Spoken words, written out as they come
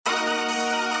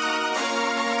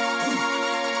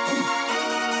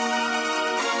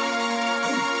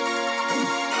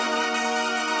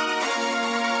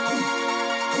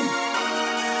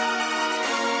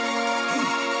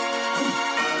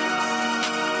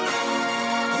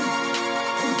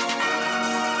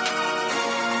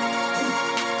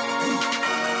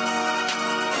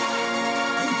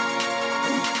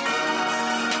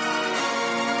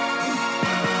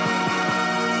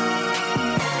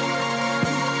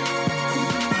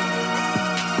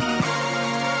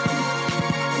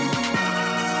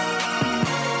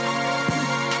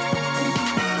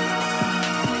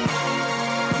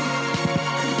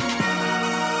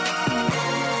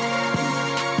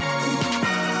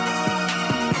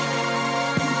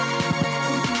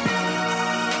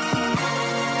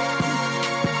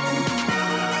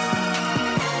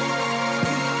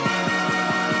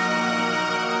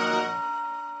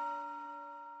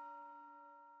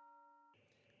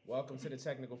Welcome to the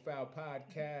Technical Foul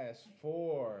Podcast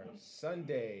for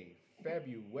Sunday,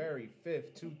 February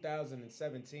 5th,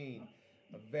 2017.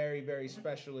 A very, very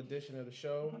special edition of the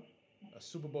show, a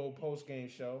Super Bowl post-game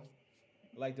show.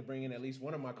 I'd like to bring in at least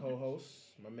one of my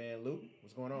co-hosts, my man Luke.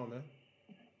 What's going on, man?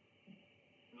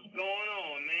 What's going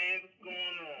on, man? What's going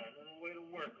on? On the way to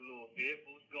work a little bit,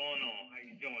 but what's going on? How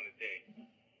you doing today?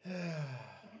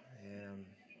 Man,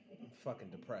 I'm fucking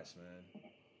depressed, man.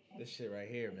 This shit right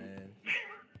here, man.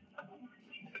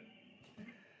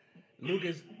 Luke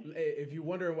is, if you're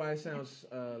wondering why it sounds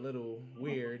a little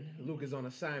weird, Luke is on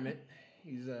assignment.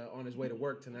 He's on his way to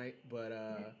work tonight, but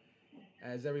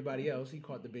as everybody else, he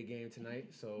caught the big game tonight.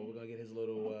 So we're gonna get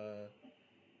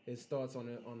his thoughts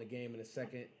on the game in a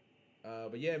second.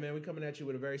 But yeah, man, we're coming at you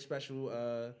with a very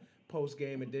special post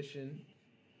game edition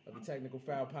of the Technical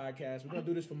Foul Podcast. We're gonna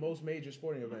do this for most major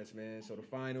sporting events, man. So the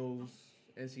finals,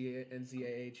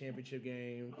 NCAA championship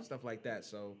game, stuff like that.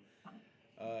 So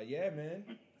yeah, man.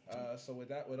 So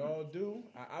with all due,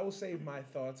 I will save my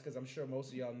thoughts because I'm sure most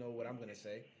of y'all know what I'm gonna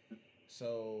say.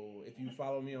 So if you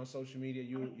follow me on social media,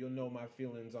 you'll know my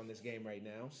feelings on this game right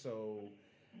now. So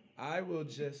I will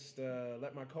just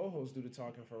let my co-host do the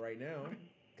talking for right now.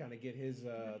 Kind of get his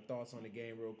thoughts on the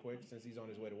game real quick since he's on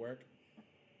his way to work.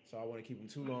 So I want to keep him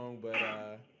too long, but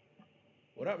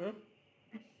what up, man?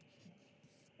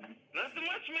 Nothing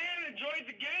much, man. Enjoyed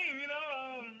the game,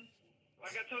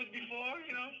 like I told you before,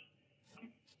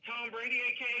 Tom Brady,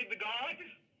 a.k.a. the God,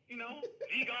 the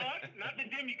God, not the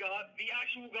demigod, the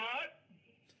actual God.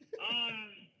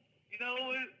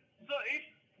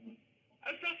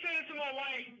 I said it to my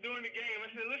wife during the game. I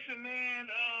said, listen, man,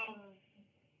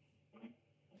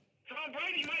 Tom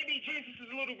Brady might be Jesus'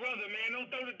 little brother, man. Don't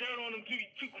throw the dirt on him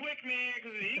too quick, man,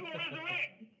 because he gonna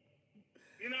resurrect.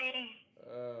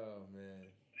 Oh, man.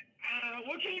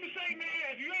 What can you say,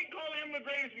 man? If you ain't calling him the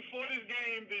greatest before this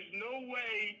game, there's no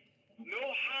way, no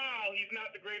how he's not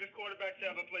the greatest quarterback to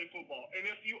ever play football. And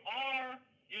if you are,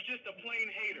 you're just a plain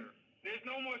hater. There's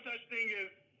no more such thing as,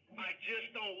 I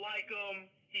just don't like him.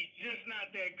 He's just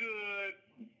not that good.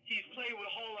 He's played with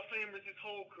Hall of Famers his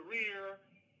whole career.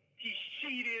 He's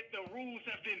cheated. The rules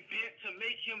have been bent to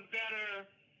make him better.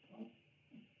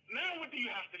 Now what do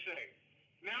you have to say?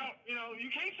 Now, you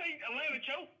can't say Atlanta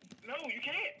choked. No, you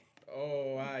can't.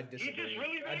 Oh, I disagree. He's just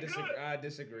really that good. I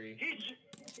disagree.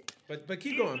 But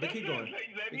keep He's going. But keep going.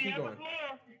 Let me keep have going. the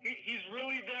floor. He's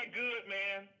really that good,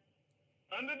 man.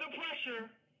 Under the pressure,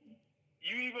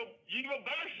 you either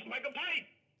burst like a pipe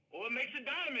or it makes a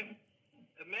diamond.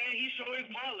 And man, he showed his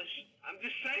polish. I'm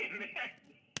just saying, man.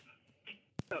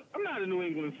 I'm not a New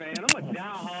England fan. I'm a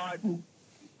diehard,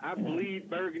 I bleed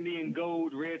burgundy and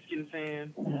gold Redskin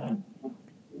fan.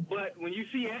 But when you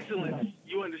see excellence,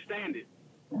 you understand it.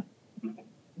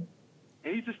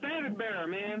 And he's the standard bearer,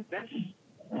 man. That's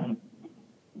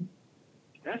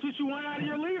what you want out of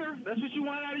your leader. That's what you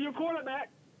want out of your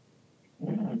quarterback.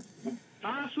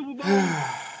 5 Super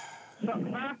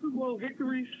Bowl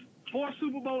victories, 4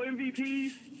 Super Bowl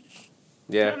MVPs,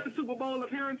 7 Super Bowl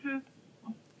appearances.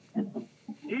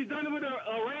 He's done it with a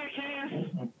red cast.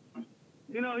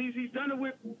 He's done it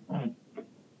with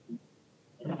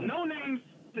no names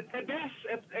at best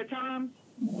at times.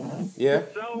 Yeah.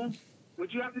 So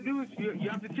what you have to do is you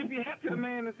have to tip your hat to the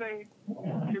man and say,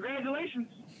 congratulations.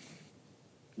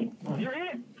 You're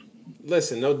it.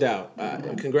 Listen, no doubt.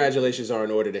 Congratulations are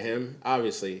in order to him.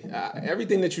 Obviously,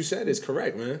 everything that you said is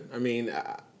correct, man. I mean,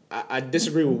 I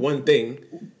disagree with one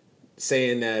thing,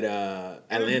 saying that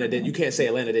Atlanta didn't. You can't say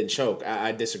Atlanta didn't choke.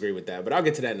 I disagree with that, but I'll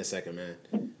get to that in a second, man.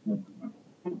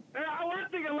 I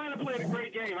think Atlanta played a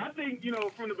great game. I think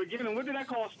from the beginning. What did I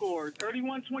call score?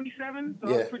 31-27. So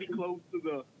yeah. I was pretty close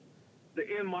to the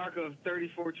end mark of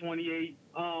 34-28.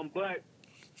 But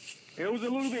it was a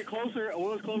little bit closer. It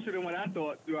was closer than what I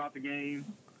thought throughout the game.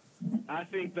 I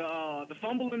think the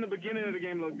fumble in the beginning of the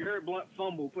game, the Garrett Blunt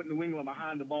fumble, putting New England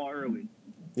behind the ball early.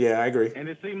 Yeah, I agree. And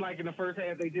it seemed like in the first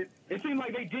half it seemed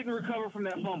like they didn't recover from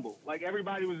that fumble. Like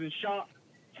everybody was in shock.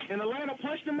 And Atlanta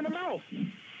punched them in the mouth.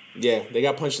 Yeah, they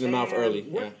got punched in the mouth early.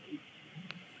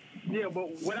 Yeah,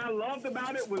 but what I loved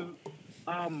about it was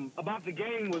about the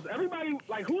game was everybody,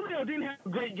 like Julio didn't have a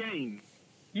great game.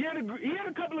 He had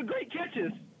a couple of great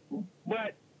catches,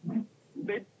 but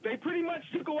they pretty much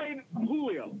took away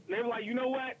Julio. They were like, you know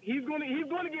what? He's going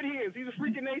to get his. He's a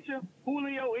freak of nature.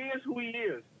 Julio is who he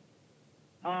is.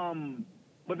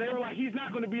 But they were like, he's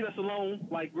not going to beat us alone.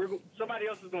 Like somebody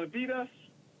else is going to beat us.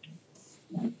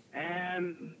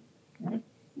 And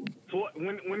so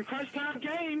when crunch time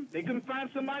came, they couldn't find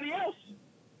somebody else.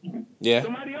 Yeah.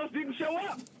 Somebody else didn't show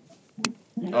up.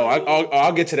 Oh,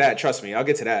 I'll get to that. Trust me, I'll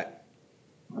get to that.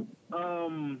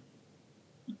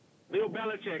 Bill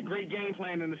Belichick, great game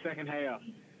plan in the second half.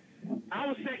 I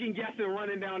was second guessing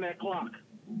running down that clock,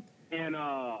 and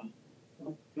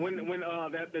when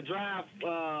the drive,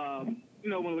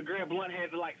 when LeGarrette Blount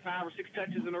had like 5 or 6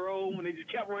 touches in a row, when they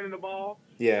just kept running the ball.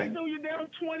 Yeah. I know you're down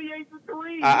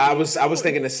 28-3. I was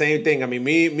thinking the same thing. I mean,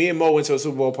 me and Mo went to a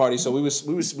Super Bowl party, so we were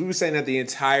saying that the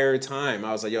entire time.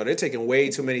 I was like, yo, they're taking way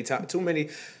too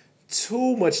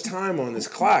much time on this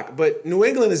clock. But New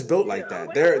England is built like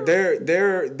that.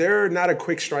 They're not a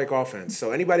quick strike offense.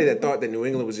 So anybody that thought that New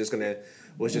England was just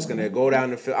gonna go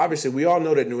down the field, obviously we all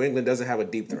know that New England doesn't have a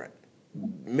deep threat.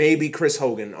 Maybe Chris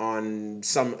Hogan on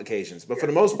some occasions, but for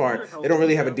the most part, they don't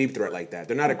really have a deep threat like that.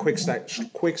 They're not a quick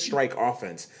strike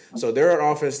offense. So they're an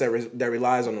offense that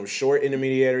relies on those short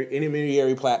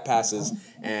intermediary passes,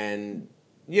 and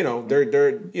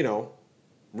they're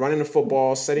running the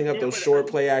football, setting up those short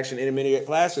play action intermediate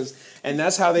passes, and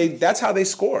that's how they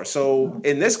score. So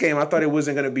in this game, I thought it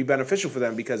wasn't going to be beneficial for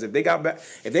them because if they got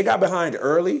behind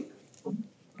early,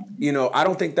 I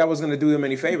don't think that was going to do them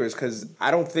any favors because I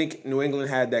don't think New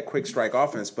England had that quick strike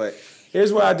offense. But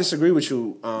here's where I disagree with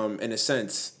you in a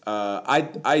sense.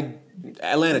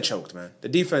 Atlanta choked, man. The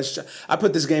defense. I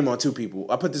put this game on 2 people.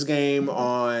 I put this game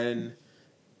on,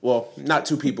 well, not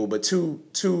 2 people, but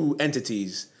two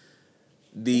entities.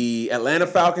 The Atlanta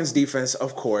Falcons defense,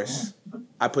 of course.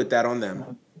 I put that on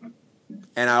them.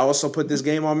 And I also put this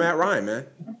game on Matt Ryan, man.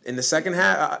 In the second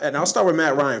half, and I'll start with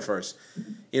Matt Ryan first.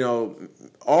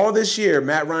 All this year,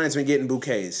 Matt Ryan's been getting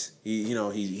bouquets.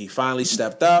 He finally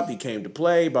stepped up. He came to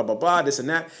play, blah, blah, blah, this and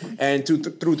that. And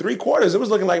through 3 quarters, it was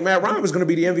looking like Matt Ryan was going to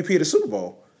be the MVP of the Super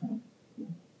Bowl.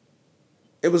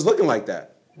 It was looking like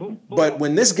that. But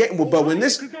when this game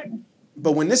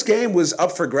was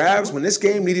up for grabs, when this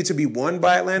game needed to be won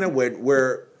by Atlanta,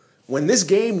 when this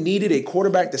game needed a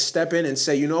quarterback to step in and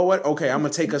say, you know what, okay, I'm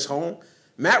going to take us home,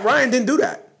 Matt Ryan didn't do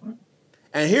that.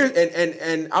 And here,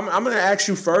 and I'm going to ask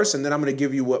you first, and then I'm going to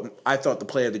give you what I thought the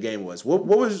play of the game was. What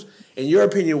was, in your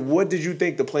opinion, what did you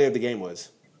think the play of the game was?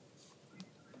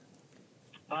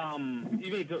 You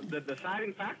mean the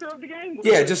deciding factor of the game?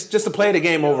 Yeah, just the play of the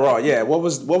game overall. Yeah, what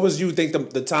was you think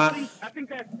the time? I think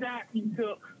that sack he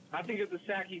took. I think it's the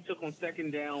sack he took on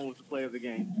second down was the play of the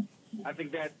game. I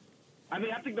think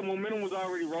the momentum was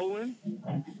already rolling,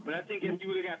 but I think if you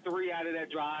would have got 3 out of that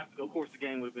drive, of course the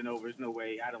game would have been over. There's no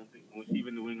way. I don't think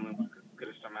even New England could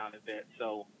have surmounted that.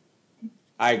 So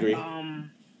I agree.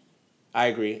 I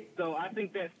agree. So I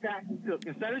think that sack he took,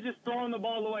 instead of just throwing the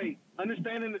ball away,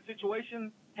 understanding the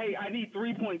situation, hey, I need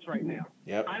 3 points right now.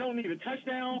 Yep. I don't need a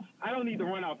touchdown. I don't need to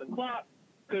run out the clock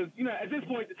because at this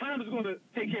point the time is going to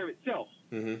take care of itself.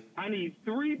 Mm-hmm. I need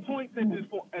 3 points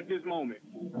at this moment,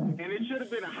 and it should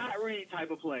have been a hot read type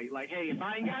of play. Like, hey, if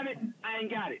I ain't got it, I ain't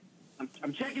got it.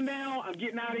 I'm checking down. I'm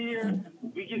getting out of here.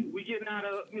 We getting out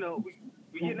of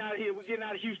we getting out of here. We're getting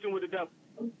out of Houston with a W.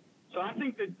 So I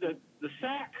think that the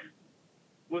sack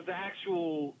was the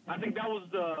actual. I think that was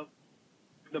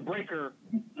the breaker.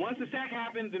 Once the sack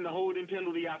happened, then the holding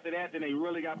penalty after that, then they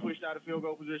really got pushed out of field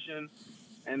goal position,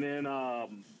 and then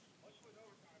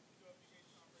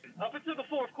up until the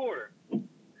fourth quarter,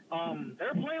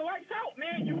 they're playing lights out,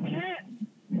 man. You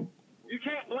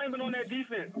can't blame it on that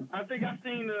defense. I think I've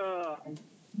seen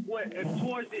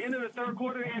towards the end of the third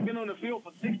quarter, they had been on the field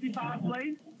for 65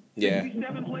 plays,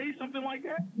 67 plays, something like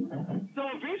that. So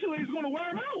eventually, it's going to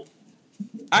wear them out.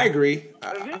 I agree.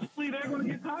 Eventually, they're going to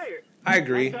get tired. I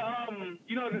agree. Like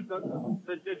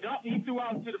the dump he threw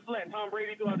out to the flat, Tom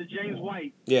Brady threw out to James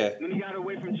White. Yeah. When he got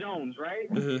away from Jones, right?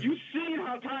 Mm-hmm. You seen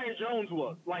how tired Jones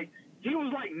was. Like, he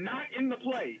was like not in the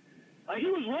play. Like,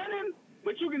 he was running,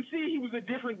 but you can see he was a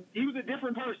different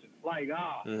person. Like,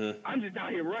 I'm just out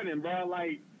here running, bro.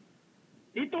 Like,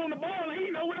 he throwing the ball and he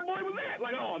didn't know where the boy was at.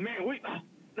 Like, oh man,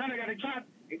 now I gotta try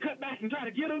and cut back and try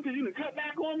to get him because he cut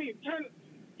back on me and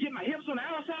get my hips on the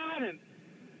outside, and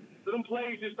so them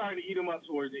plays just started to eat him up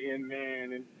towards the end,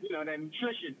 man. And that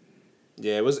nutrition.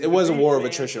 Yeah, it was a war of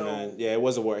attrition, man. Yeah, it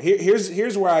was a war.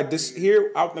 Here's where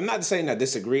I'm not saying I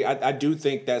disagree. I do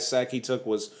think that sack he took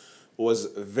was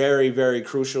very, very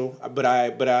crucial. But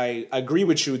I agree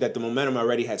with you that the momentum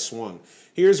already had swung.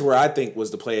 Here's where I think was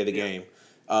the play of the game.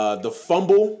 The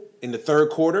fumble in the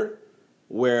third quarter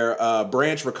where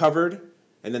Branch recovered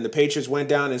and then the Patriots went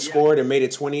down and scored and made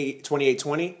it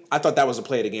 28-20. I thought that was a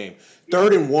play of the game.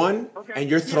 3rd and 1, and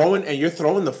you're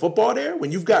throwing the football there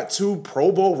when you've got 2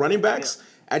 Pro Bowl running backs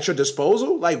at your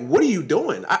disposal. Like, what are you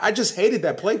doing? I just hated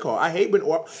that play call. I hate when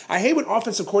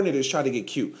offensive coordinators try to get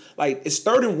cute. Like, it's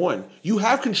 3rd and 1. You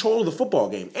have control of the football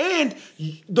game, and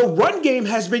the run game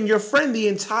has been your friend the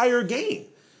entire game.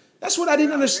 That's what I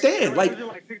didn't understand. Like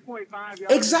 6.5 yards.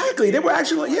 exactly, they were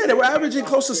actually they were averaging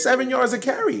close to 7 yards a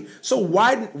carry. So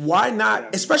why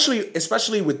not? Especially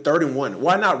with 3rd and 1,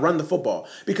 why not run the football?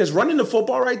 Because running the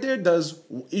football right there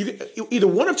either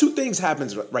one of two things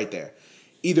happens right there.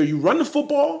 Either you run the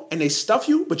football and they stuff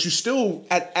you, but you still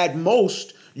at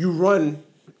most you run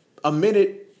a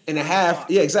minute and a half.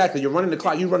 Yeah, exactly. You're running the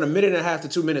clock. You run a minute and a half to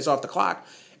 2 minutes off the clock,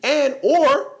 and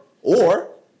or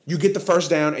you get the first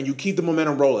down and you keep the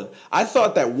momentum rolling. I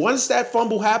thought that once that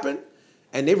fumble happened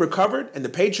and they recovered and the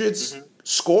Patriots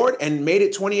scored and made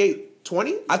it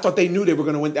 28-20, I thought they knew they were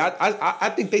going to win.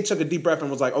 I think they took a deep breath and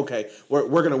was like, okay, we're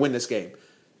going to win this game.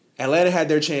 Atlanta had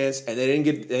their chance and they didn't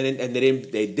get and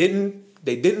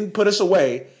they didn't put us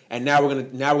away, and now we're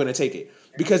gonna take it.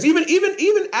 Because even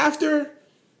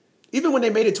when they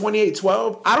made it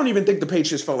 28-12, I don't even think the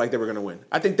Patriots felt like they were gonna win.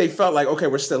 I think they felt like, okay,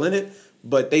 we're still in it,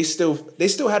 but they still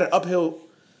had an uphill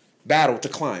battle to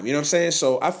climb. You know what I'm saying?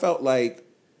 So I felt like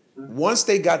once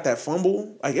they got that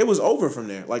fumble, like it was over from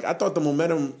there. Like I thought the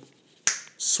momentum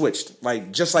switched,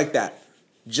 like just like that.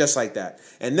 Just like that.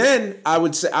 And then I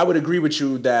would agree with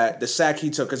you that the sack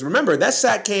he took, because remember, that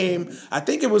sack came, I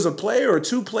think it was a play or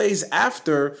 2 plays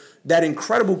after that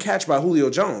incredible catch by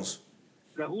Julio Jones.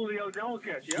 The Julio Jones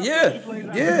catch, Yeah.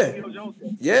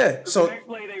 So the next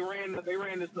play they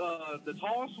ran this the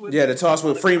toss with the toss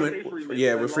with Freeman.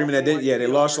 Yeah, with Freeman that did. Yeah, they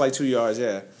lost like 2 yards.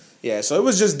 Yeah. So it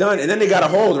was just done, and then they got a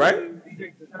hold, right?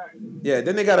 Yeah.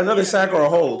 Then they got another sack or a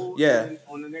hold. Yeah.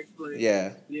 On the next play.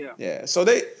 Yeah. So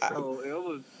it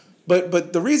was.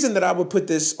 But the reason that I would put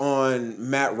this on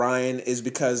Matt Ryan is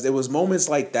because there was moments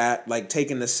like that, like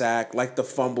taking the sack, like the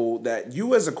fumble, that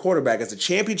you as a quarterback, as a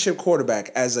championship quarterback,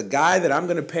 as a guy that I'm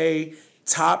going to pay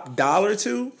top dollar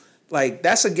to, like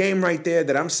that's a game right there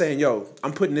that I'm saying, yo,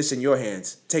 I'm putting this in your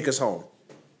hands. Take us home.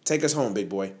 Take us home, big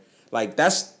boy. Like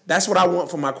that's what I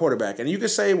want from my quarterback. And you can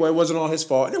say, well, it wasn't all his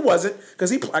fault. And it wasn't, because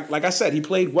he, like I said, he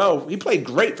played well. He played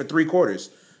great for 3 quarters.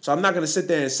 So I'm not going to sit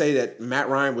there and say that Matt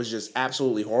Ryan was just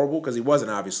absolutely horrible, because he wasn't,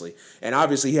 obviously. And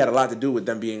obviously he had a lot to do with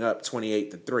them being up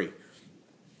 28-3.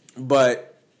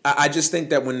 But I just think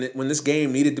that when this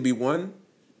game needed to be won,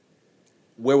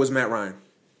 where was Matt Ryan?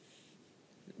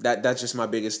 That's just my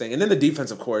biggest thing. And then the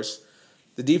defense, of course.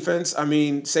 The defense, I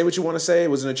mean, say what you want to say. It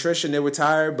was an attrition. They were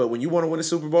tired. But when you want to win a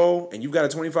Super Bowl and you've got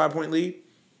a 25-point lead,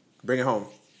 bring it home.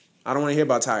 I don't want to hear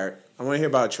about tired. I want to hear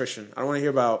about attrition. I don't want to hear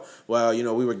about, well,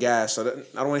 we were gassed. So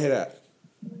I don't want to hear that.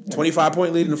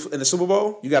 25-point lead in the Super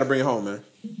Bowl, you got to bring it home, man.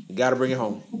 You got to bring it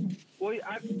home. Well,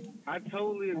 I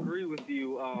totally agree with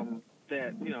you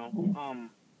that,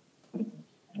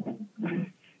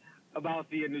 about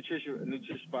the nutrition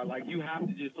part. Like, you have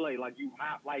to just play. Like,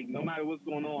 no matter what's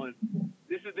going on,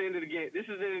 this is the end of the game. This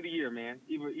is the end of the year, man.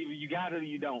 Either you got it or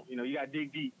you don't. You got to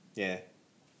dig deep. Yeah.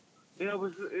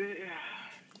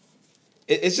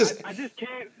 It's just I just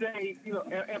can't say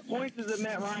at points is it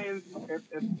Matt Ryan's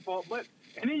fault, but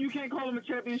and then you can't call him a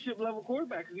championship level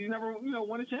quarterback because he's never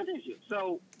won a championship.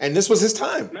 So and this was his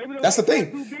time. That's the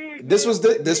thing. This was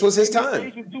his time.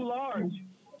 The stage was too large.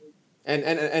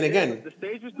 And again, the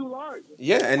stage was too large.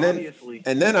 Yeah, and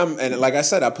then like I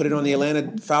said, I put it on the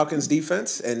Atlanta Falcons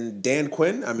defense and Dan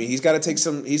Quinn. I mean, he's got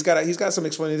some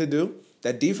explaining to do.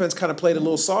 That defense kind of played a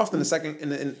little soft in the second,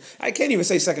 and I can't even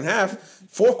say second half,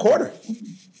 fourth quarter.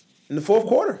 In the fourth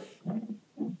quarter,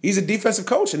 he's a defensive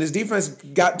coach, and his defense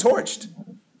got torched.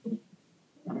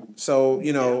 So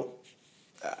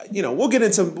we'll get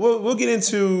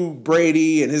into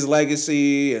Brady and his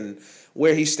legacy and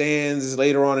where he stands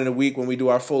later on in the week when we do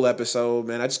our full episode.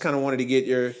 Man, I just kind of wanted to get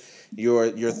your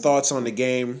thoughts on the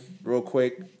game real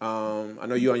quick. I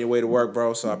know you're on your way to work,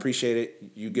 bro, so I appreciate it.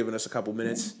 You giving us a couple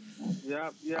minutes. Yeah,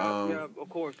 of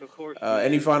course.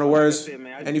 Any final words?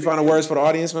 Any final words for the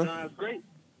audience, man? It's great.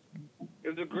 It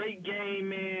was a great game,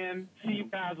 man. See you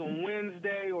guys on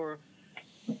Wednesday, or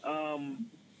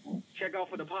check out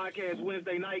for the podcast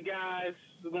Wednesday night, guys.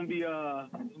 It's gonna be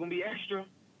extra.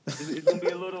 It's gonna be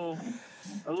a little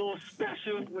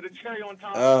special with a cherry on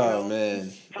top. Oh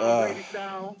man. Tom Brady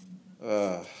style.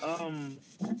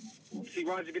 See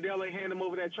Roger Goodell ain't hand him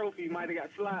over that trophy. He might have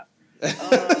got slapped.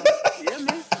 Yeah,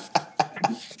 man.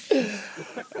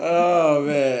 Oh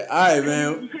man! All right,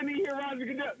 man. You couldn't hear Roger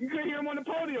Goodell. You couldn't hear him on the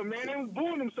podium, man. They was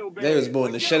booing him so bad. They was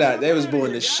booing the shit out. They was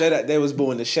booing the shit out. They was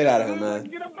booing the shit out of him, man.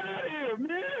 Get up out of here,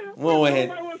 man. One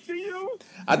ahead.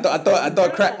 I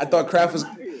thought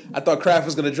Kraft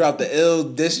was gonna drop the ill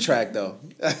diss track though.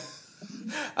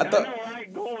 I know,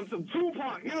 right? Going some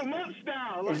Tupac, hit him up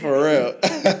style. Like, for real.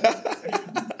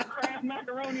 Kraft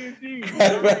macaroni and cheese.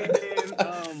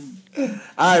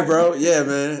 All right, bro. Yeah,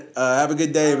 man. Have a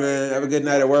good day, man. Have a good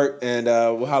night at work, and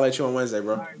we'll holler at you on Wednesday,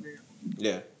 bro. All right, man.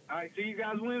 Yeah. All right, see you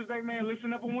guys Wednesday, man.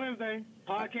 Listen up on Wednesday.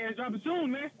 Podcast dropping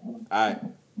soon, man. All right.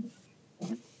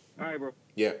 All right, bro.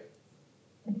 Yeah.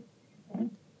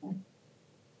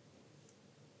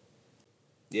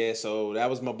 Yeah, so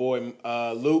that was my boy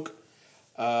Luke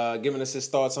giving us his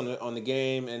thoughts on the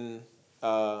game, and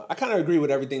I kind of agree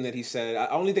with everything that he said.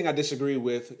 The only thing I disagree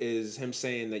with is him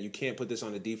saying that you can't put this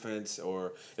on the defense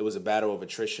or it was a battle of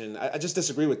attrition. I just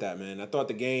disagree with that, man. I thought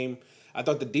the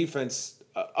defense,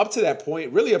 up to that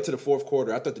point, really up to the fourth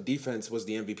quarter, I thought the defense was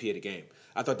the MVP of the game.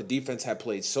 I thought the defense had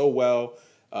played so well.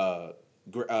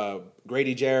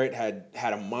 Grady Jarrett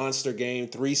had a monster game,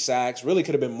 3 sacks, really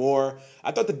could have been more.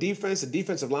 I thought the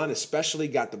defensive line especially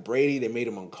got to Brady. They made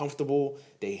him uncomfortable.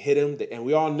 They hit him. And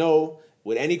we all know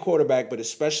with any quarterback, but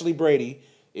especially Brady,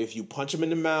 if you punch him in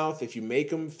the mouth, if you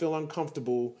make him feel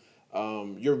uncomfortable,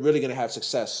 you're really going to have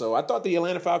success. So I thought the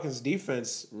Atlanta Falcons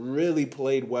defense really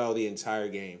played well the entire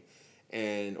game,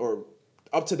 or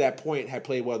up to that point had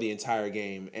played well the entire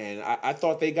game. And I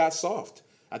thought they got soft.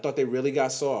 I thought they really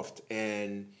got soft.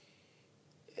 And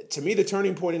to me, the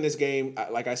turning point in this game,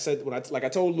 like I said, like I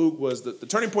told Luke, was the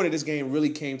turning point of this game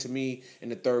really came to me in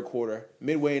the third quarter,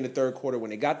 midway in the third quarter, when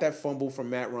they got that fumble from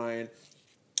Matt Ryan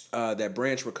that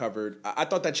Branch recovered. I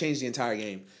thought that changed the entire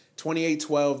game.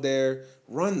 28-12 there.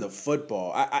 Run the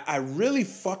football. I really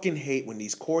fucking hate when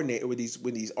these when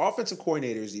these offensive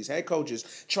coordinators, these head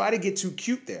coaches, try to get too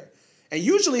cute there. And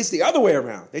usually it's the other way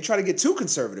around. They try to get too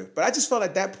conservative. But I just felt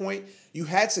at that point, you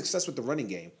had success with the running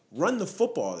game. Run the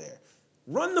football there.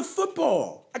 Run the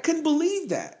football. I couldn't believe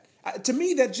that. To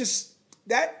me,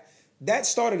 that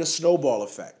started a snowball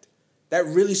effect. That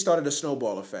really started a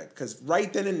snowball effect. Because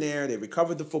right then and there, they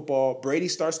recovered the football. Brady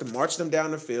starts to march them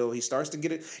down the field. He starts to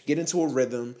get into a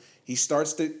rhythm. He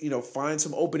starts to, find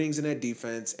some openings in that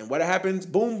defense. And what happens?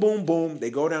 Boom, boom, boom. They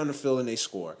go down the field and they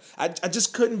score. I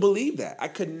just couldn't believe that. I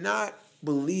could not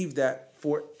believe that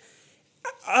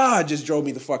it just drove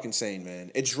me the fucking insane, man.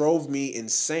 It drove me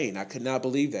insane. I could not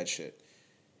believe that shit.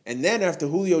 And then after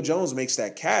Julio Jones makes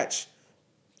that catch,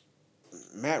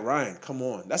 Matt Ryan, come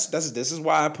on. This is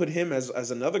why I put him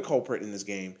as another culprit in this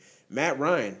game. Matt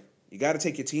Ryan, you got to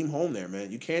take your team home there,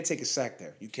 man. You can't take a sack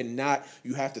there. You cannot.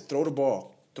 You have to throw the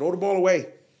ball. Throw the ball away.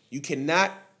 You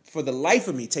cannot, for the life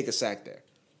of me, take a sack there.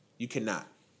 You cannot.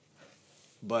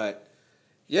 But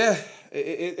yeah,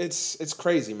 it's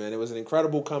crazy, man. It was an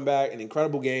incredible comeback, an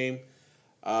incredible game.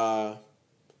 Let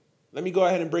me go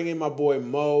ahead and bring in my boy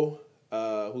Mo,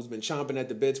 who's been chomping at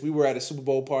the bits. We were at a Super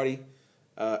Bowl party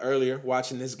earlier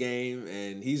watching this game,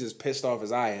 and he's as pissed off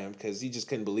as I am because he just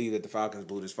couldn't believe that the Falcons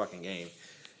blew this fucking game.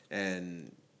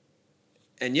 And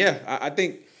yeah, I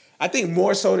think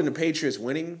more so than the Patriots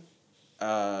winning,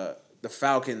 the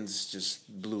Falcons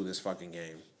just blew this fucking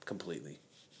game completely.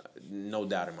 No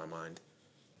doubt in my mind.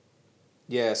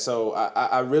 Yeah, so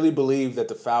I really believe that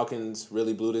the Falcons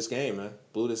really blew this game, man.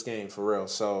 Blew this game, for real.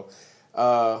 So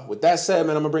with that said,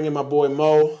 man, I'm going to bring in my boy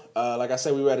Mo. Like I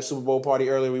said, we were at a Super Bowl party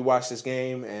earlier. We watched this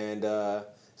game, and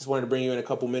just wanted to bring you in a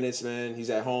couple minutes, man. He's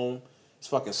at home. It's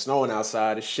fucking snowing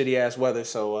outside. It's shitty-ass weather,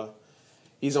 so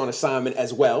he's on assignment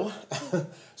as well.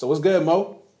 So what's good,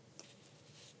 Mo?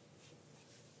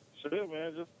 Sure,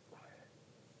 man. Just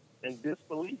in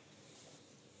disbelief.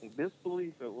 In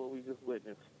disbelief at what we just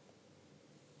witnessed.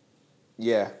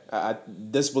 Yeah,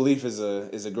 disbelief is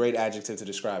a great adjective to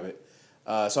describe it.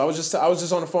 So I was just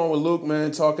on the phone with Luke,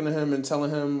 man, talking to him and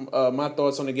telling him my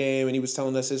thoughts on the game, and he was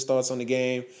telling us his thoughts on the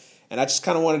game. And I just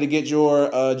kind of wanted to get your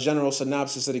general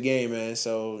synopsis of the game, man.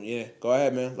 So yeah, go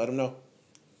ahead, man. Let him know.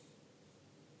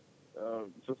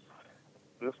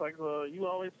 Just like you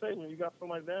always say, when you got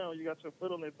somebody down, you got your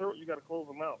foot on their throat, you got to close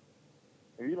them out.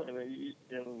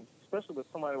 And especially with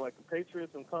somebody like the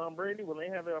Patriots and Tom Brady, when they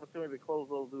had the opportunity to close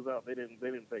those dudes out, they didn't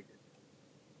take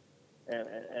it.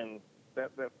 And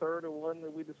that third and one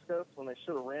that we discussed, when they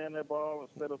should have ran that ball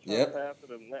instead of trying to pass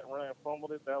it, and Matt Ryan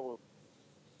fumbled it, that was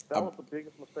the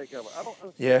biggest mistake ever. I don't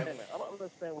understand that. I don't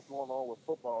understand what's going on with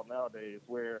football nowadays,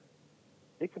 where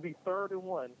it could be third and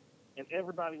one, and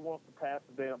everybody wants to pass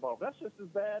the damn ball. That's just as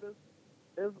bad as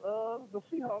the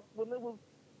Seahawks when they were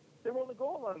on the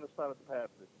goal line and decided to pass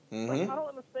it. Mm-hmm. Like, I don't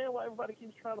understand why everybody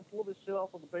keeps trying to pull this shit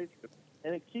off of the Patriots,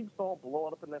 and it keeps on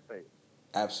blowing up in their face.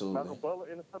 Absolutely. Michael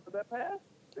Butler intercepted that pass.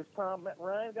 This time, Matt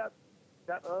Ryan got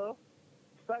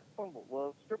sack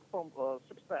fumble, strip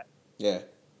sack. Yeah.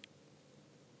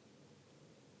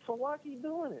 So why keep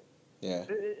doing it? Yeah.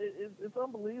 It's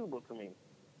unbelievable to me.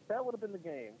 That would have been the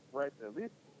game right there. At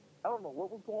least, I don't know what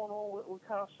was going on with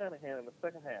Kyle Shanahan in the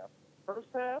second half. First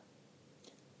half,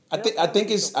 I think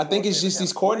it's just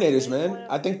these coordinators, man.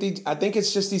 I think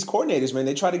it's just these coordinators, man.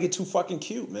 They try to get too fucking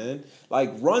cute, man.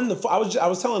 Like run the. I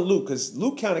was telling Luke because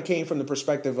Luke kind of came from the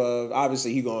perspective of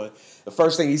obviously he going. The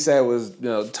first thing he said was,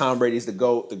 Tom Brady's the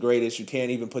GOAT, the greatest. You can't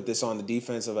even put this on the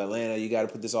defense of Atlanta. You got to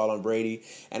put this all on Brady.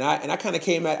 And I kind of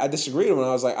I disagreed with him.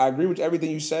 I was like, I agree with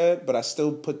everything you said, but I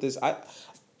still put this. I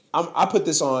put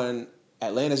this on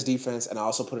Atlanta's defense, and I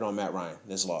also put it on Matt Ryan.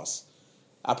 This loss.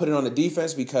 I put it on the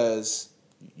defense because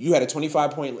you had a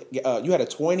 25-point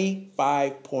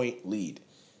lead.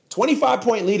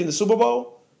 25-point lead in the Super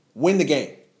Bowl, win the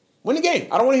game. Win the game.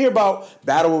 I don't want to hear about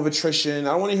battle of attrition.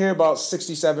 I don't want to hear about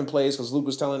 67 plays because Luke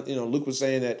was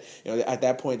saying that at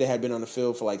that point they had been on the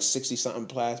field for like 60-something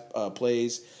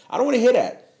plays. I don't want to hear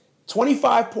that.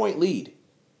 25-point lead.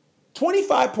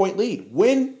 25-point lead.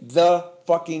 Win the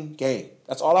fucking game.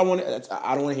 That's all I want.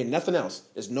 I don't want to hear nothing else.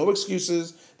 There's no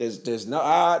excuses. There's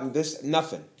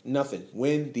nothing.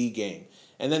 Win the game.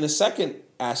 And then the second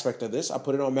aspect of this, I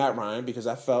put it on Matt Ryan because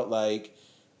I felt like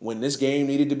when this game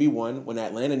needed to be won, when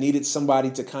Atlanta needed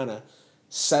somebody to kind of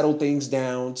settle things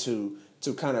down, to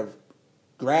kind of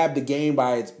grab the game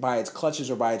by its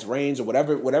clutches or by its reins or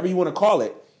whatever you want to call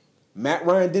it, Matt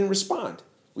Ryan didn't respond.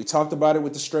 We talked about it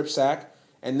with the strip sack,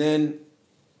 and then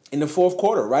in the fourth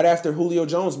quarter, right after Julio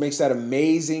Jones makes that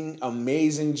amazing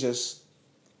just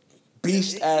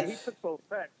beast he took those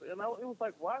sacks, and it was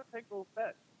like, why take those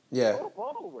sacks? Yeah. Throw the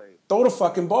ball away. Throw the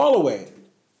fucking ball away.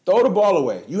 Throw the ball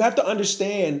away. You have to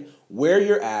understand where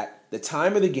you're at, the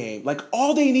time of the game. Like,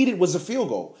 all they needed was a field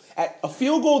goal. A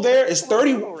field goal there is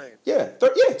 30. Yeah,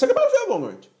 took him out of field goal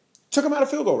range. Took him out of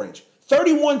field goal range.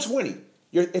 31-20.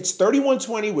 It's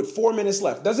 31-20 with 4 minutes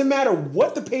left. Doesn't matter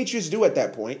what the Patriots do at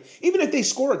that point. Even if they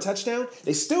score a touchdown,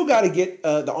 they still got to get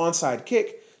the onside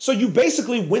kick. So you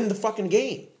basically win the fucking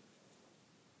game.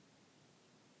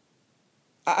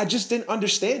 I just didn't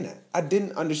understand that. I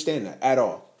didn't understand that at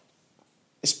all.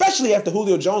 Especially after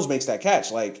Julio Jones makes that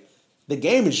catch. Like, the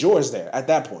game is yours there at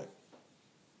that point.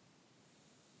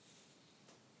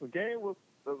 The game was,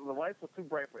 the lights were too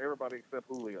bright for everybody except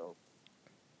Julio.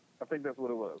 I think that's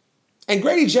what it was. And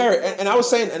Grady Jarrett, and I was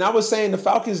saying the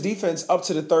Falcons defense up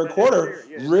to the third quarter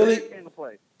really,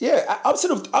 up to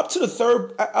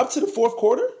the fourth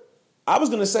quarter. I was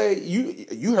gonna say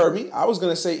you heard me. I was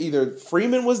gonna say either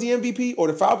Freeman was the MVP or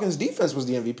the Falcons defense was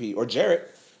the MVP or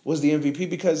Jarrett was the MVP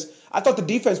because I thought the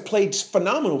defense played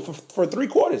phenomenal for 3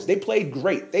 quarters. They played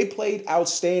great. They played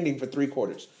outstanding for 3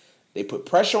 quarters. They put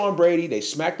pressure on Brady. They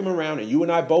smacked him around, and you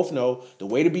and I both know the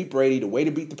way to beat Brady, the way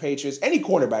to beat the Patriots, any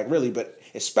quarterback really, but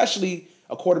especially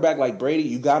a quarterback like Brady,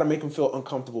 you got to make him feel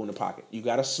uncomfortable in the pocket. You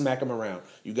got to smack him around.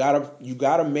 You got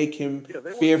to make him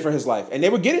fear for his life. And they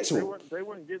were getting to him. They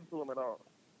weren't getting to him at all.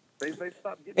 They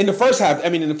stopped getting in the first half. I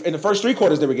mean, in the first 3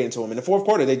 quarters, they were getting to him. In the fourth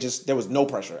quarter, there was no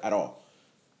pressure at all.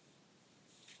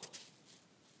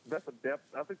 That's a depth.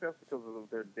 I think that's because of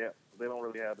their depth. They don't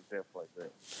really have the depth like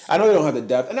that. I know they don't have the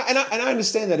depth, and I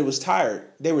understand that it was tired.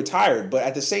 They were tired, but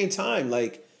at the same time,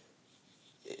 like,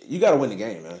 you got to win the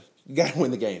game, man. You got to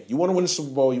win the game. You want to win the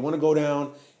Super Bowl. You want to go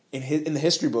down in the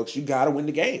history books. You got to win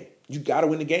the game. You got to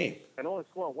win the game. And only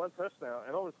scoring one touchdown.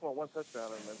 In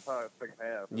the entire second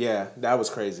half. Yeah, that was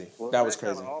crazy. That was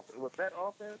crazy. With that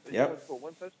offense, you only scored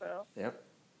one touchdown.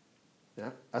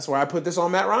 Yep. That's why I put this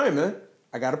on Matt Ryan, man.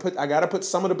 I gotta put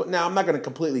some of the. Now I'm not gonna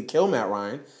completely kill Matt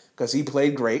Ryan because he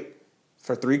played great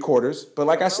for 3 quarters. But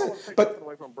like I said, but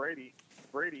away from Brady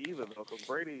either though, because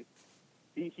Brady.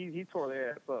 He tore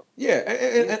their ass up. Yeah,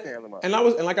 and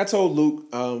like I told Luke,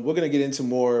 we're gonna get into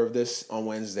more of this on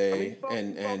Wednesday.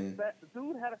 And that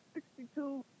dude had a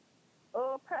 62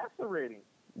 passer rating.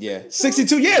 Yeah,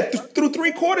 62. Yeah, through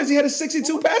 3 quarters he had a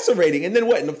 62 passer rating, and then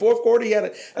what? In the fourth quarter he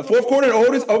had a fourth quarter in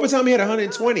overtime he had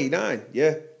 129.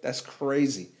 Yeah, that's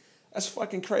crazy. That's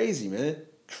fucking crazy, man.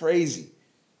 Crazy.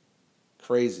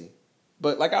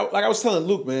 But like I was telling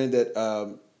Luke, man,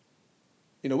 that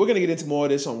we're gonna get into more of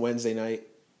this on Wednesday night.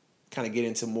 Kind of get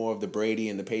into more of the Brady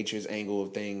and the Patriots angle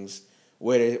of things,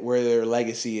 where their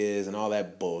legacy is, and all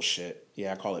that bullshit.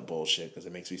 Yeah, I call it bullshit because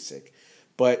it makes me sick.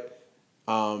 But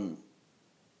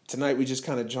tonight we just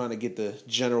kind of trying to get the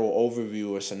general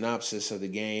overview or synopsis of the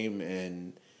game,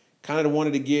 and kind of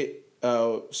wanted to get.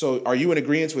 So, are you in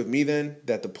agreement with me then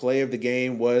that the play of the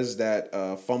game was that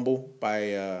fumble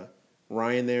by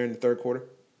Ryan there in the third quarter?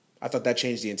 I thought that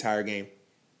changed the entire game.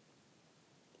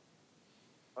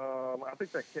 I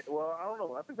think that. Well, I don't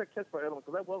know. I think that catch by Edelman,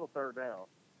 because that was a third down.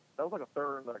 That was like a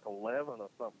third, like 11 or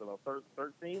something, or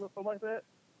 13 or something like that.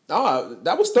 Oh,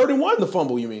 that was 31. The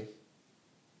fumble, you mean?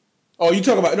 Oh, you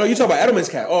talk about Edelman's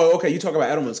catch. Oh, okay. You talk about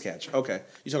Edelman's catch. Okay,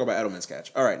 you talk about Edelman's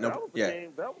catch. All right, no, that was the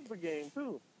game. That was the game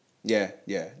too. Yeah.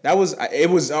 That was it.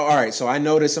 Was all right. So I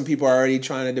noticed some people are already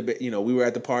trying to debate. We were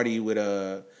at the party with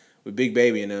Big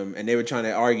Baby and them, and they were trying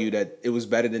to argue that it was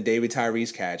better than David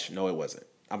Tyree's catch. No, it wasn't.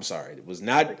 I'm sorry, it was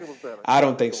not. I think it was better. I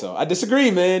don't think so. I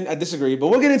disagree, man. I disagree. But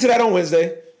we'll get into that on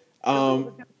Wednesday.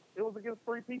 It was against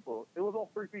three people. It was on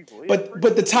three people.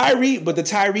 But the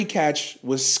Tyree catch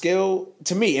was skill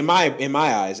to me in my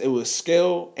eyes. It was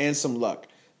skill and some luck.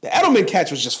 The Edelman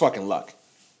catch was just fucking luck.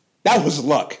 That was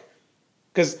luck.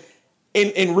 Because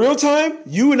in real time,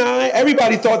 you and I,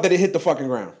 everybody thought that it hit the fucking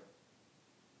ground.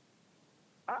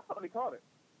 I thought he caught it.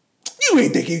 You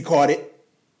ain't think he caught it.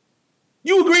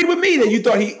 You agreed with me that you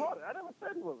thought he caught it. I never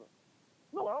said he wasn't.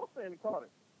 No, I was saying he caught it.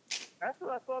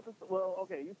 After I thought this, well,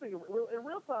 okay, you think in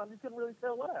real time you couldn't really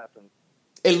tell what happened.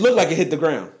 It looked like it hit the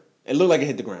ground.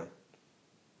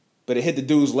 But it hit the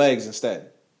dude's legs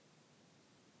instead.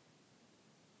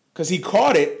 Because he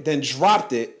caught it, then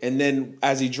dropped it, and then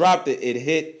as he dropped it, it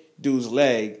hit dude's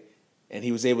leg, and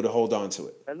he was able to hold on to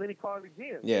it. And then he caught it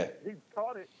again. Yeah. He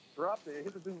caught it, dropped it,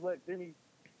 hit the dude's leg, then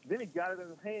he got it in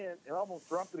his hand and almost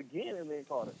dropped it again and then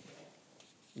caught it.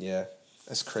 Yeah,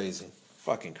 that's crazy.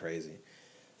 Fucking crazy.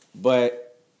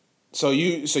 But so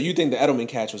you think the Edelman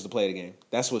catch was the play of the game?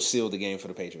 That's what sealed the game for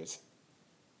the Patriots.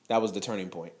 That was the turning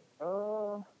point.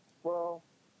 Well,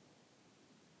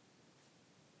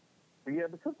 yeah,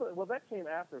 because that came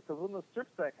after. Because when the strip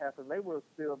sack happened, they were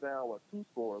still down 2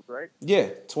 scores, right? Yeah,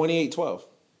 28-12.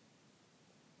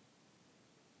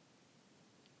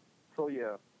 So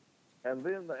yeah, and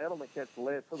then the Edelman catch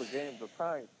led to the game, the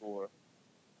tying score.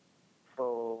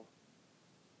 So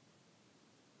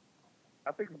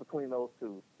I think it's between those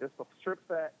two. It's the strip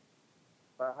sack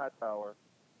by Hightower,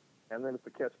 and then it's the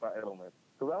catch by Edelman.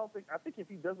 Because I think if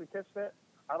he doesn't catch that,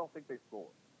 I don't think they score.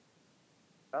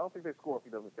 I don't think they score if he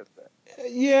doesn't catch that.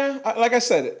 Yeah, like I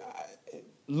said,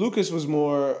 Lucas was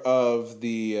more of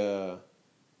the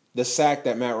sack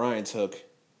that Matt Ryan took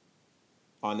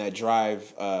on that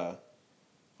drive.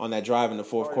 On that drive in the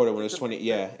fourth quarter when it was 20.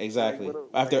 Yeah, exactly.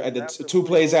 After 2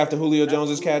 plays after Julio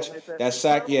Jones's catch, that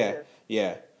sack.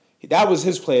 Yeah. That was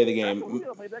his play of the game. After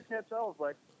Julio made that catch, I was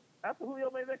like,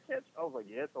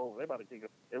 yeah, it's over. They're about to kick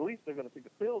at least they're going to kick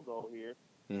a field goal here.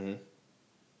 Mm-hmm.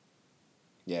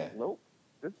 Yeah. Nope.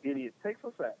 This idiot takes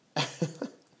a sack.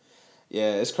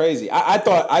 Yeah, it's crazy. I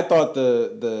thought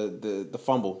the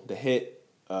fumble, the hit,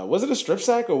 was it a strip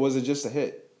sack or was it just a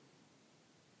hit?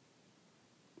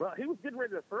 Well, he was getting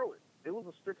ready to throw it. It was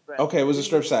a strip sack. Okay, it was a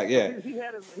strip sack. Yeah. He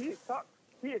had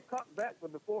cocked back,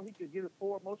 but before he could get his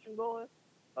forward motion going,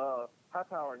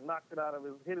 Hightower knocked it out of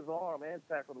hit his arm and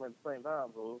tackled him at the same time.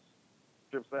 So it was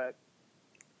strip sack.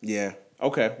 Yeah.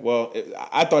 Okay. Well,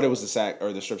 I thought it was the sack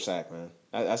or the strip sack, man.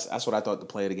 That's what I thought the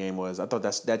play of the game was. I thought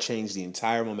that changed the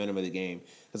entire momentum of the game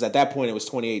because at that point it was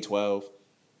 28-12.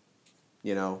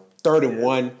 3rd and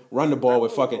 1. Run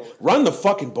the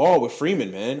fucking ball with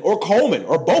Freeman, man, or Coleman,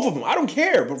 or both of them. I don't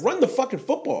care, but run the fucking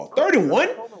football. 3rd and 1.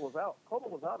 Coleman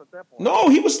was out at that point. No,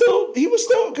 he was still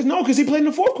because he played in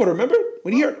the fourth quarter. Remember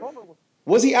when he hurt?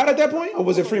 Was he out at that point, or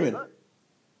was it Freeman?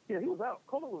 Yeah, he was out.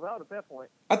 Coleman was out at that point.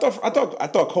 I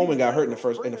thought Coleman got hurt in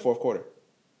the fourth quarter.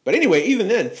 But anyway, even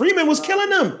then, Freeman was killing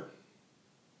them.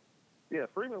 Yeah,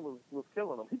 Freeman was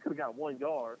killing them. He could have got 1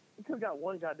 yard. He could have got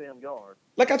 1 goddamn yard.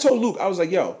 Like I told Luke, I was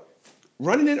like, yo,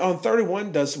 running it on 3rd and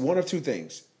 1 does one of 2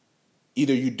 things.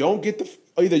 Either you don't get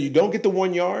the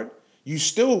 1 yard, you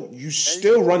still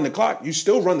run the clock. You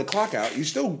still run the clock out. You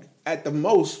still at the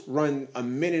most run a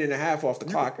minute and a half off the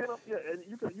clock. And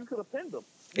you could have pinned them.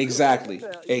 Exactly. You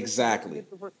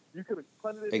could have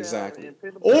punted it exactly. down and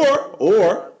pinned them.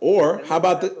 Or how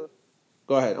about the?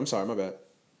 Go ahead. I'm sorry. My bad.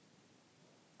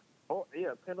 Oh yeah,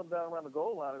 pin them down around the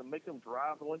goal line and make them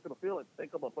drive the length of the field and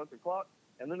take up a bunch of clock,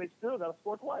 and then they still got to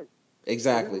score twice.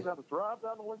 Exactly. They got to drive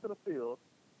down the length of the field,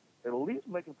 at least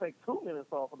make them take 2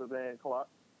 minutes off of the damn clock,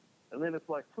 and then it's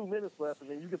like 2 minutes left, and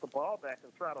then you get the ball back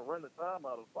and try to run the time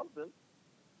out of something.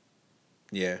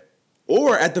 Yeah.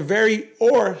 Or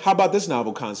how about this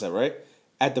novel concept, right?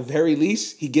 At the very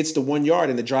least, he gets the 1 yard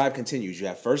and the drive continues. You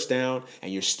have first down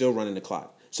and you're still running the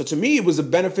clock. So to me, it was a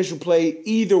beneficial play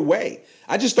either way.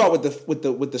 I just thought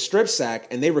with the strip sack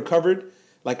and they recovered,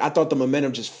 like I thought the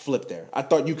momentum just flipped there. I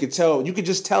thought you could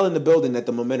just tell in the building that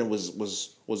the momentum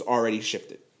was already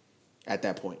shifted at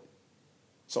that point.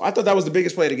 So I thought that was the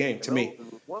biggest play of the game to me.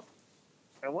 Once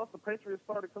the Patriots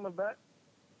started coming back,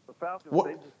 the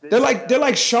Falcons they're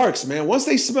like sharks, man. Once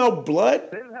they smell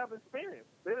blood, they didn't have the experience.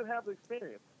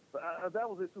 That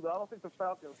was it too. I don't think the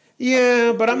Falcons.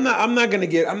 Yeah, but I'm not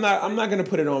gonna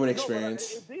put it on an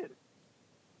experience. It did.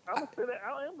 I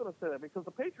am gonna say that because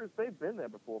the Patriots, they've been there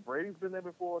before. Brady's been there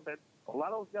before. That a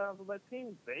lot of those guys on that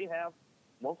team, they have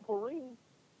multiple rings.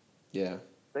 Yeah.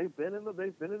 They've been in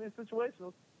these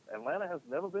situations. Atlanta has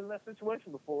never been in that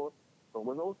situation before. So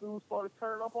when those dudes started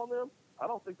turning up on them, I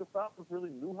don't think the Falcons really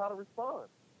knew how to respond.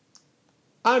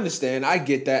 I understand. I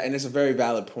get that, and it's a very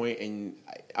valid point, and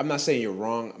I'm not saying you're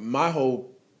wrong. My whole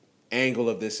angle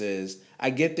of this is I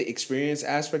get the experience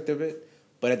aspect of it,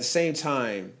 but at the same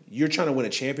time, you're trying to win a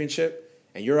championship,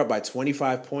 and you're up by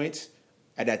 25 points,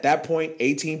 and at that point,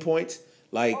 18 points,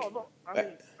 like. Oh,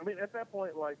 no. I mean, at that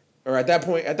point, like. Or at that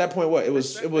point, what? It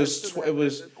was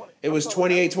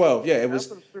 28-12. Yeah, it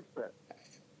was. After the strip set.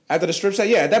 After the strip set,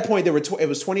 yeah. At that point, it was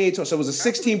 28-12. So it was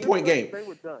a 16-point game. They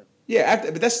were done. Yeah,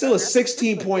 but that's still a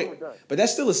 16-point. But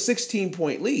that's still a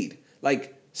 16-point lead.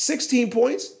 Like 16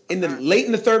 points late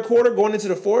in the third quarter, going into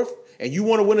the fourth, and you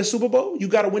want to win a Super Bowl, you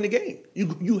got to win the game.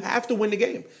 You have to win the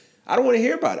game. I don't want to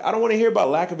hear about it. I don't want to hear about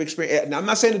lack of experience. Now, I'm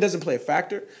not saying it doesn't play a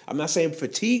factor. I'm not saying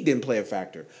fatigue didn't play a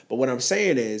factor. But what I'm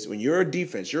saying is, when you're a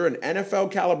defense, you're an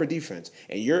NFL caliber defense,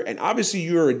 and obviously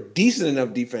you're a decent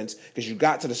enough defense because you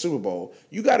got to the Super Bowl.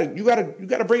 You gotta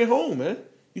bring it home, man.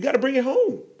 You gotta bring it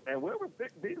home. And where was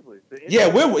Vic Beasley?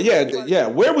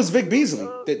 Where was Vic Beasley?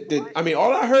 I mean,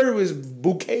 all I heard was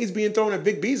bouquets being thrown at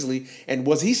Vic Beasley. And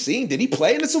was he seen? Did he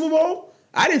play in the Super Bowl?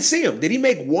 I didn't see him. Did he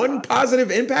make one positive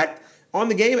impact on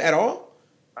the game at all?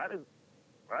 I didn't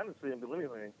see him do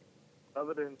anything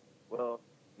other than, he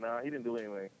didn't do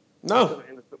anything. No.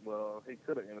 He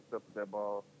could have intercepted that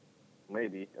ball,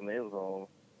 maybe in the end zone.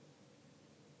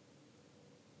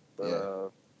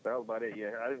 But that was about it.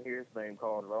 Yeah, I didn't hear his name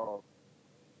called at all.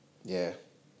 Yeah.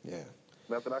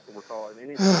 Not that I can recall in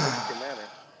any manner.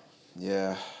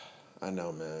 Yeah, I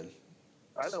know, man.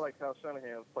 I didn't like Kyle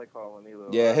Shanahan's play calling either.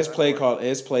 Yeah, his play calling.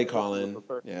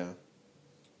 Yeah.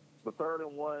 The 3rd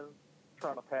and 1,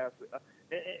 trying to pass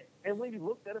it. And when you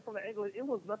looked at it from the angle,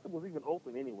 nothing was even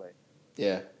open anyway.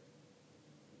 Yeah.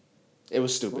 It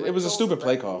was stupid. It was a stupid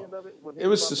play call. It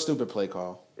was a stupid play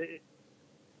call.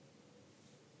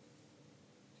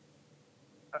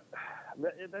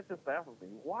 That just baffles me.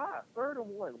 Why? 3rd and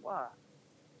 1, why?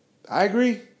 I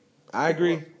agree.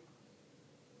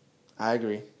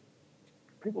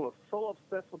 People are so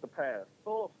obsessed with the pass,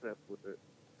 so obsessed with it.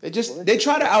 They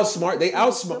try to outsmart. They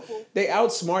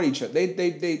outsmart each other.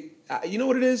 They you know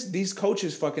what it is? These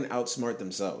coaches fucking outsmart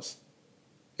themselves.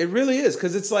 It really is,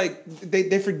 because it's like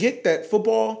they forget that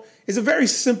football is a very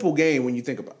simple game when you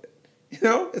think about it. You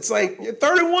know, it's like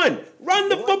 3rd and 1. Run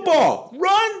the football.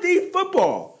 Run the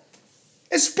football.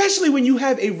 Especially when you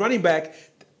have a running back,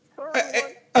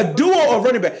 a duo of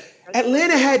running back.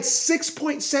 Atlanta had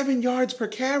 6.7 yards per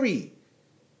carry.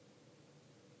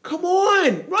 Come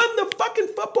on, run the fucking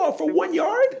football for 1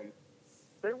 yard.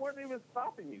 They weren't even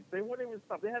stopping you. They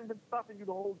hadn't been stopping you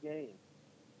the whole game.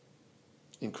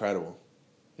 Incredible.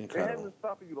 They hadn't been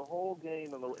stopping you the whole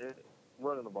game and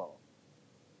running the ball.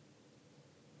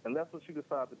 And that's what you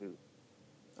decide to do.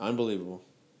 Unbelievable.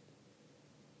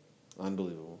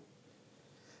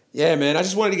 Yeah, man, I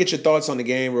just wanted to get your thoughts on the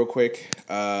game real quick.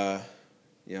 I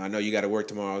know you got to work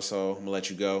tomorrow, so I'm going to let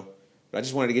you go. But I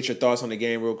just wanted to get your thoughts on the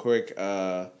game real quick.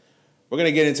 We're going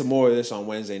to get into more of this on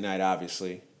Wednesday night,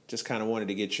 obviously. Just kind of wanted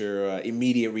to get your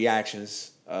immediate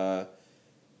reactions to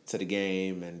the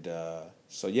game. And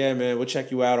so, yeah, man, we'll check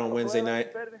you out on Wednesday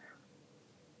night.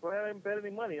 Well, I didn't bet any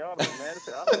money. I would have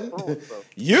thrown stuff.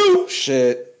 You?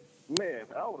 Shit. Man,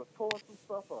 I would have tore some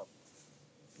stuff up.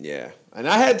 Yeah. And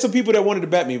I had some people that wanted to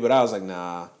bet me, but I was like,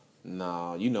 nah,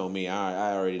 you know me.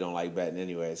 I already don't like betting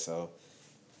anyway, so.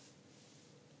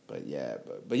 But yeah,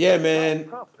 man. I was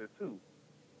confident too.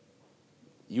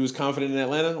 You was confident in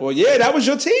Atlanta? Well, yeah, that was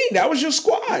your team. That was your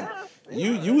squad.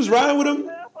 Yeah, you was riding with them.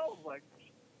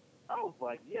 I was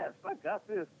like, yes, I got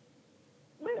this.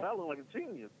 Man, I look like a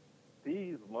genius.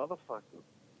 These motherfuckers.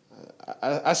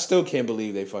 I still can't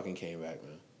believe they fucking came back,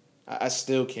 man. I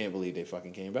still can't believe they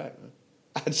fucking came back, man.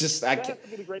 I can't. That has to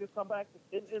be the greatest comeback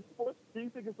in sports. Do you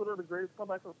think it's one of the greatest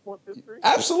comebacks in sports history?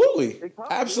 Absolutely.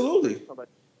 Absolutely.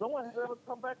 No one has ever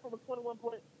come back from a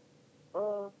 21-point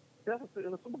deficit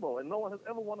in the Super Bowl, and no one has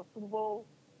ever won a Super Bowl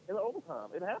in overtime.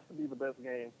 It has to be the best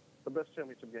game, the best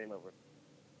championship game ever.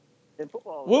 In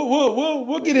football,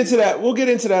 we'll get into that. We'll get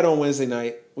into that on Wednesday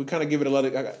night. We kind of give it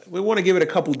we want to give it a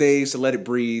couple days to let it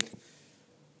breathe.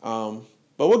 But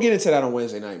we'll get into that on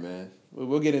Wednesday night, man.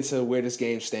 We'll get into where this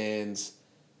game stands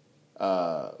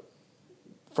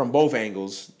from both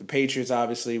angles. The Patriots,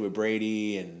 obviously, with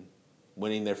Brady and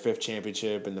winning their 5th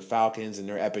championship, and the Falcons and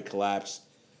their epic collapse,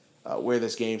 where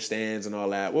this game stands and all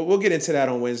that. We'll get into that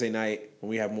on Wednesday night when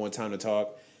we have more time to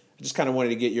talk. I just kind of wanted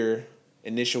to get your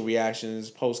initial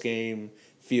reactions, post-game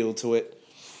feel to it.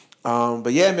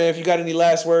 But yeah, man, if you got any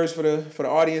last words for the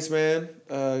audience, man,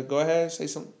 go ahead, say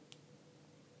something.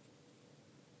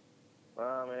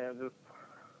 Man, just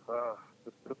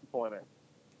disappointing.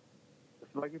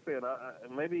 It's like you said,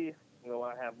 maybe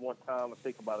I have more time to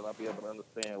think about it. I'll be able to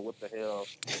understand what the hell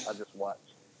I just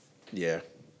watched. Yeah,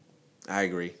 I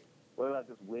agree. What did I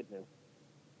just witness?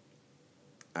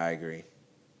 I agree.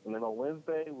 And then on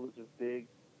Wednesday, we'll just dig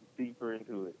deeper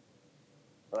into it.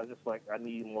 I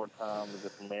need more time to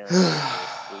just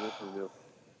marinate.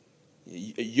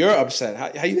 You're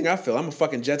upset. How you think I feel? I'm a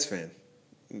fucking Jets fan.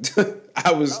 I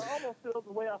almost feel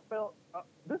the way I felt.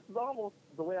 This is almost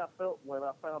the way I felt when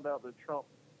I found out that Trump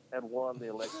had won the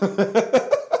election.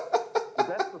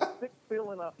 That's the sick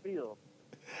feeling I feel.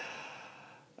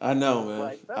 I know,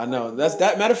 man. I know. That's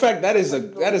that. Matter of fact, that is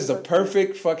the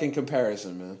perfect fucking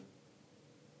comparison, man.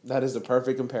 That is the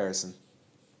perfect comparison.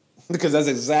 Because that's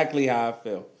exactly how I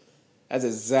feel. That's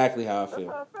exactly how I feel.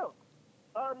 That's how I felt.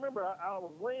 I remember I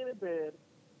was laying in bed,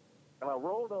 and I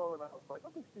rolled over, and I was like,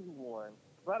 let me see who won.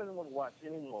 Because I didn't want to watch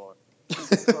anymore.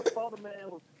 So I saw the man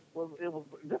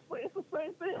it's the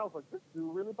same thing. I was like, this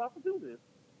dude really about to do this.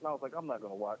 And I was like, I'm not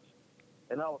going to watch.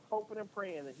 And I was hoping and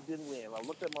praying that he didn't win. I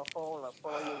looked at my phone, and I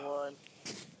saw he won.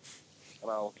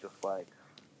 And I was just like,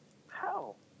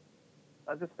 how?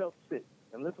 I just felt sick.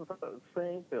 And this was the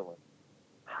same feeling.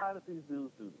 How did these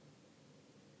dudes do this?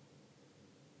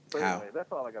 But anyway,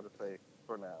 that's all I got to say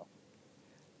for now.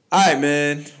 All right,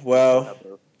 man. Well,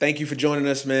 thank you for joining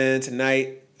us, man,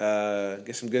 tonight.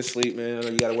 Get some good sleep, man. I know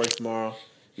you got to work tomorrow.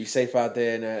 Be safe out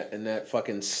there in that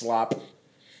fucking slop.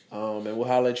 And we'll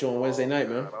holler at you on Wednesday night,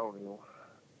 man. I don't know.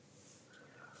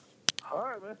 All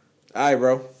right, man. All right,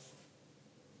 bro.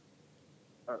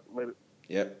 All right, later.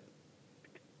 Yep.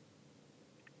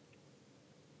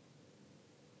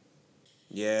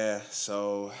 Yeah,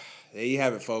 so there you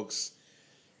have it, folks.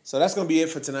 So that's going to be it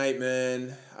for tonight,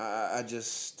 man.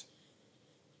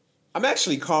 I'm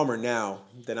actually calmer now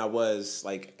than I was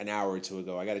like an hour or two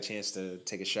ago. I got a chance to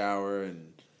take a shower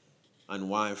and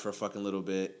unwind for a fucking little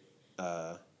bit.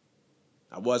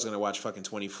 I was going to watch fucking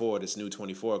 24, this new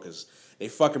 24, because they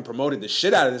fucking promoted the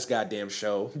shit out of this goddamn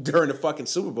show during the fucking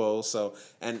Super Bowl. So,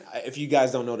 and if you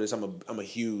guys don't know this, I'm a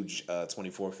huge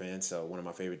 24 fan, so one of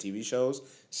my favorite TV shows.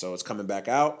 So it's coming back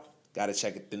out. Got to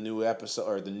check the new episode,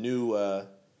 or the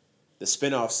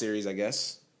spinoff series, I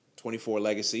guess, 24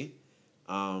 Legacy.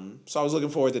 So I was looking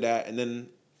forward to that. And then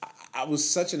I was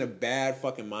such in a bad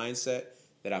fucking mindset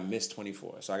that I missed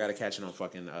 24. So I got to catch it on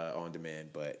fucking on demand.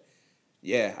 But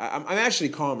yeah, I'm actually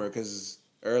calmer because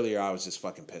earlier I was just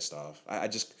fucking pissed off. I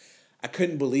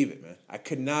couldn't believe it, man. I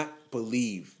could not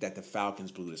believe that the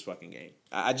Falcons blew this fucking game.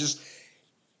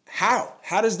 How?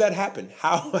 How does that happen?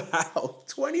 How?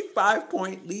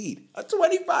 25-point lead. A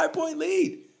 25-point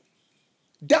lead.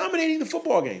 Dominating the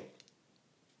football game.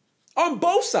 On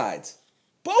both sides.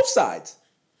 Both sides.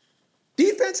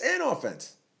 Defense and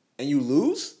offense. And you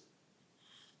lose?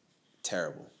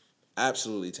 Terrible.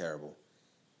 Absolutely terrible.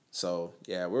 So,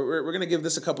 yeah, we're going to give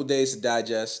this a couple days to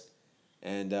digest.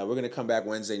 And we're going to come back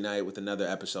Wednesday night with another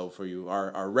episode for you.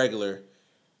 Our regular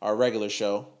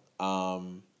show.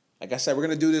 Like I said, we're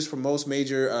going to do this for most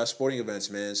major sporting events,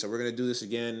 man. So we're going to do this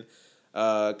again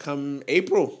come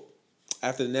April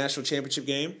after the national championship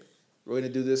game. We're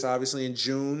going to do this, obviously, in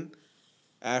June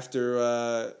after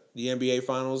the NBA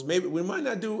Finals. Maybe we might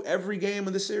not do every game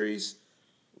of the series.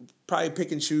 Probably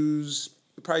pick and choose.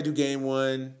 We'll probably do game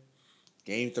 1,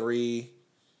 game 3,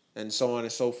 and so on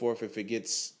and so forth if it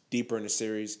gets deeper in the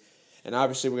series. And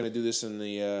obviously, we're going to do this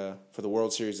for the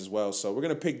World Series as well. So we're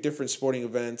going to pick different sporting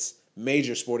events,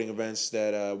 major sporting events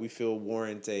that we feel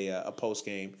warrant a post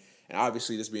game. And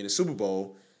obviously, this being a Super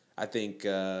Bowl, I think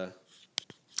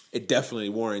it definitely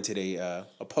warranted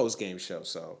a post game show.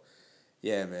 So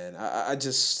yeah, man,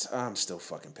 I'm still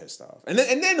fucking pissed off. And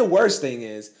then the worst thing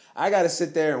is I got to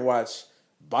sit there and watch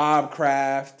Bob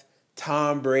Kraft,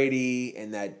 Tom Brady,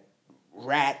 and that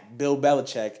rat Bill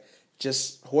Belichick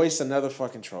just hoist another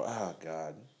fucking troll. Oh,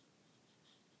 God.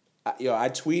 I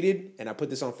tweeted, and I put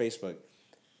this on Facebook.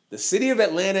 The city of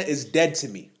Atlanta is dead to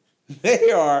me.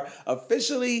 They are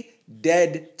officially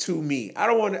dead to me. I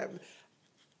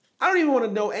don't even want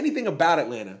to know anything about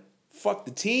Atlanta. Fuck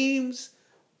the teams.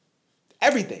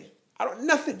 Everything.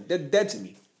 Nothing. They're dead to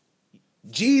me.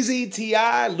 Jeezy,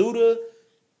 T.I., Luda,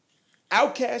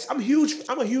 Outkast. I'm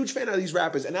a huge fan of these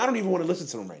rappers, and I don't even want to listen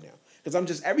to them right now.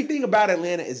 Because everything about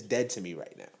Atlanta is dead to me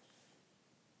right now.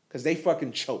 Because they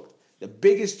fucking choked. The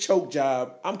biggest choke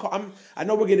job. I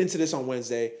know we'll get into this on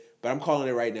Wednesday, but I'm calling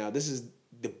it right now. This is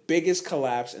the biggest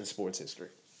collapse in sports history.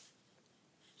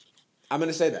 I'm going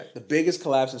to say that. The biggest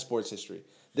collapse in sports history.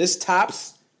 This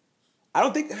tops I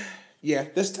don't think. Yeah,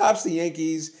 this tops the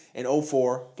Yankees in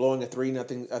 04, blowing a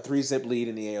 3-zip lead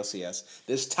in the ALCS.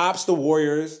 This tops the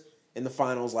Warriors in the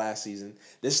finals last season.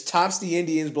 This tops the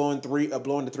Indians blowing the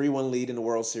 3-1 lead in the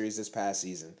World Series this past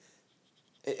season.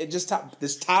 This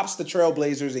tops the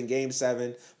Trailblazers in Game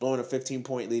 7, blowing a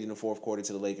 15-point lead in the fourth quarter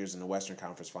to the Lakers in the Western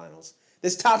Conference Finals.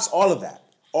 This tops all of that.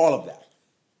 All of that.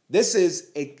 This is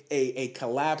a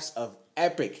collapse of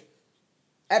epic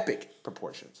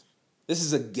proportions. This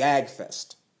is a gag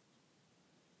fest.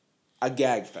 A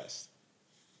gag fest.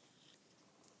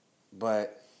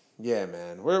 But yeah,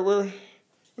 man, we're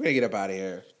gonna get up out of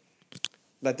here.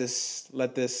 Let this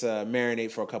marinate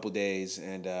for a couple days,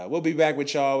 and we'll be back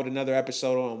with y'all with another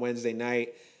episode on Wednesday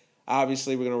night.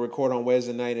 Obviously, we're gonna record on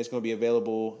Wednesday night. It's gonna be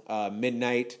available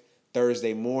midnight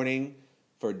Thursday morning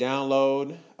for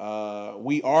download.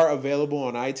 We are available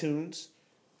on iTunes,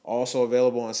 also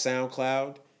available on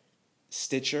SoundCloud,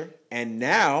 Stitcher, and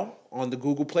now on the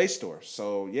Google Play Store.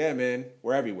 So yeah, man,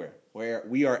 we're everywhere.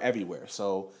 We are everywhere.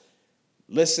 So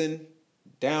listen,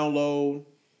 download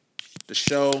the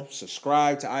show,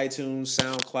 subscribe to iTunes,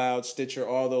 SoundCloud, Stitcher,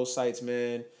 all those sites,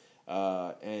 man.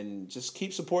 And just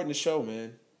keep supporting the show,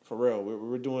 man. For real,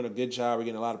 we're doing a good job. We're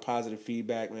getting a lot of positive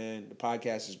feedback, man. The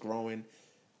podcast is growing.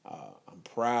 I'm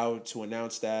proud to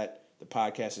announce that the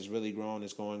podcast is really growing.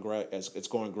 It's going great. It's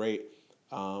going great.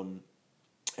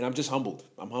 And I'm just humbled.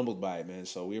 I'm humbled by it, man.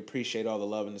 So we appreciate all the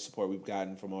love and the support we've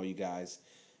gotten from all you guys.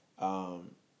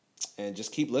 And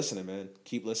just keep listening, man.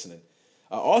 Keep listening.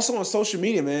 Also on social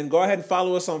media, man, go ahead and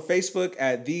follow us on Facebook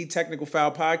at The Technical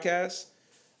Foul Podcast.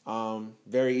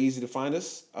 Very easy to find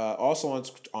us. Also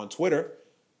on Twitter,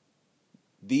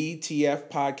 The TF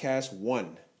Podcast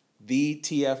 1. The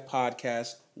TF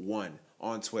Podcast 1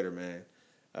 on Twitter, man.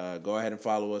 Go ahead and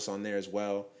follow us on there as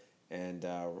well. And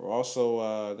we're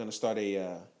also going to start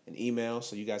an email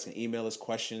so you guys can email us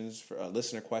questions, for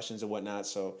listener questions and whatnot.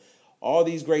 So all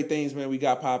these great things, man, we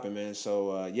got popping, man.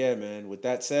 So, yeah, man, with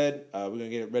that said, we're going to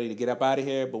get ready to get up out of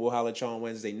here. But we'll holler at y'all on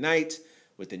Wednesday night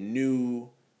with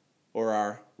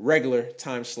our regular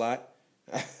time slot.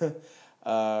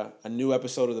 A new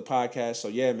episode of the podcast. So,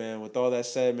 yeah, man, with all that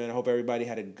said, man, I hope everybody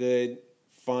had a good,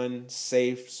 fun,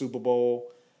 safe Super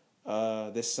Bowl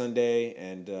this Sunday.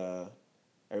 And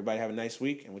everybody have a nice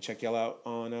week. And we'll check y'all out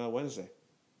on Wednesday.